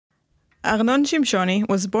Arnon Shimshoni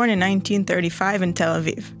was born in 1935 in Tel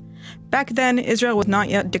Aviv. Back then, Israel was not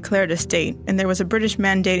yet declared a state, and there was a British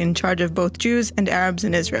mandate in charge of both Jews and Arabs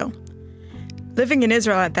in Israel. Living in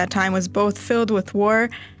Israel at that time was both filled with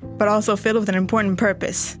war, but also filled with an important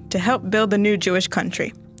purpose, to help build the new Jewish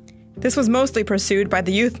country. This was mostly pursued by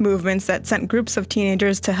the youth movements that sent groups of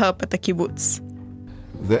teenagers to help at the kibbutz.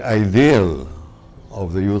 The ideal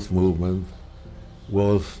of the youth movement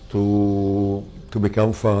was to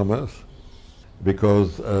become farmers,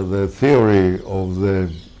 because the theory of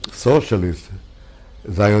the socialist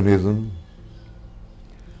Zionism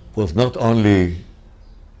was not only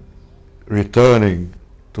returning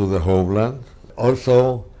to the homeland,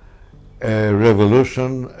 also a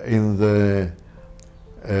revolution in the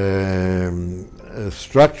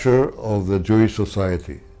structure of the Jewish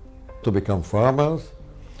society. To become farmers,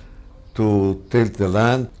 to tilt the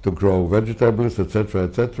land, to grow vegetables,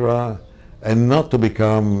 etc., and not to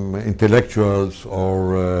become intellectuals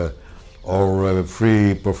or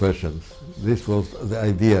free professions. This was the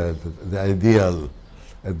idea, the ideal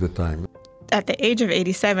at the time. At the age of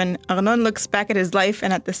 87, Arnon looks back at his life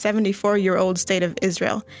and at the 74-year-old state of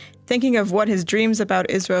Israel, thinking of what his dreams about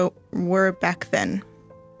Israel were back then.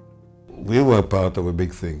 We were part of a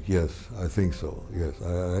big thing, yes, I think so, yes,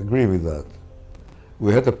 I agree with that.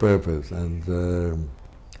 We had a purpose, and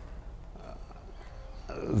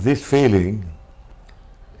this feeling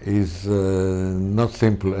is not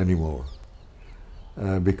simple anymore,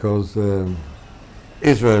 because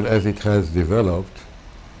Israel, as it has developed,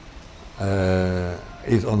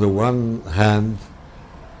 is on the one hand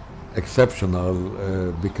exceptional,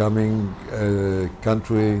 becoming a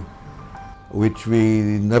country which we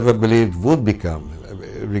never believed would become,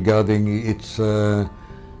 regarding its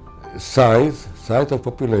size of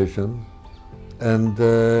population and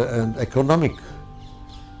economic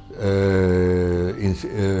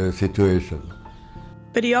situation.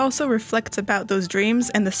 But he also reflects about those dreams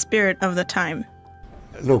and the spirit of the time.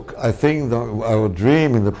 Look, I think our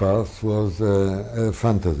dream in the past was a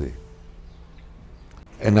fantasy,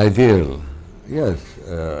 an ideal, yes,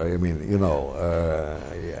 I mean, you know,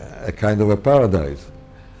 a kind of a paradise.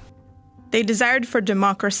 They desired for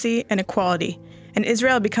democracy and equality, and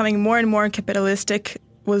Israel becoming more and more capitalistic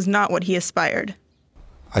was not what he aspired.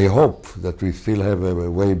 I hope that we still have a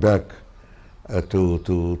way back to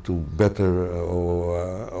better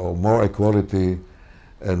or more equality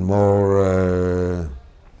and more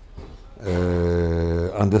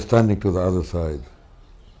understanding to the other side.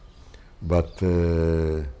 But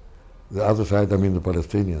the other side, I mean the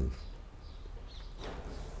Palestinians.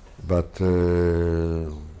 But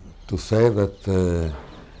to say that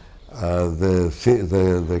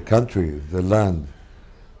the country, the land,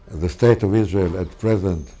 the state of Israel at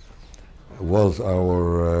present was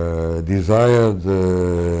our desired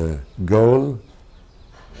goal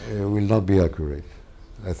will not be accurate.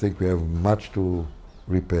 I think we have much to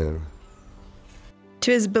repair.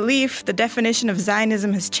 To his belief, the definition of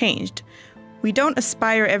Zionism has changed. We don't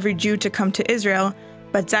aspire every Jew to come to Israel,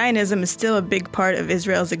 but Zionism is still a big part of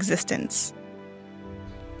Israel's existence.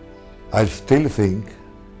 I still think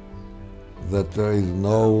that there is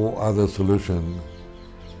no other solution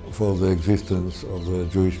for the existence of the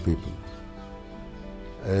Jewish people.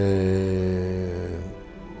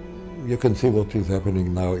 You can see what is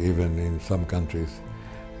happening now even in some countries.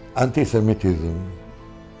 Anti-Semitism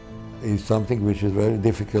is something which is very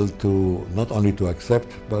difficult to not only to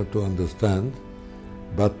accept but to understand,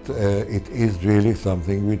 but it is really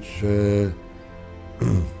something which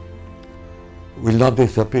will not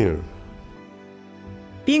disappear.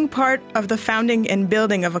 Being part of the founding and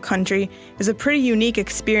building of a country is a pretty unique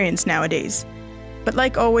experience nowadays. But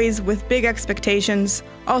like always, with big expectations,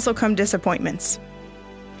 also come disappointments.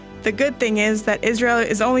 The good thing is that Israel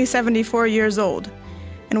is only 74 years old,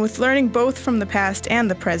 and with learning both from the past and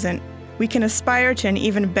the present, we can aspire to an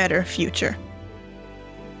even better future.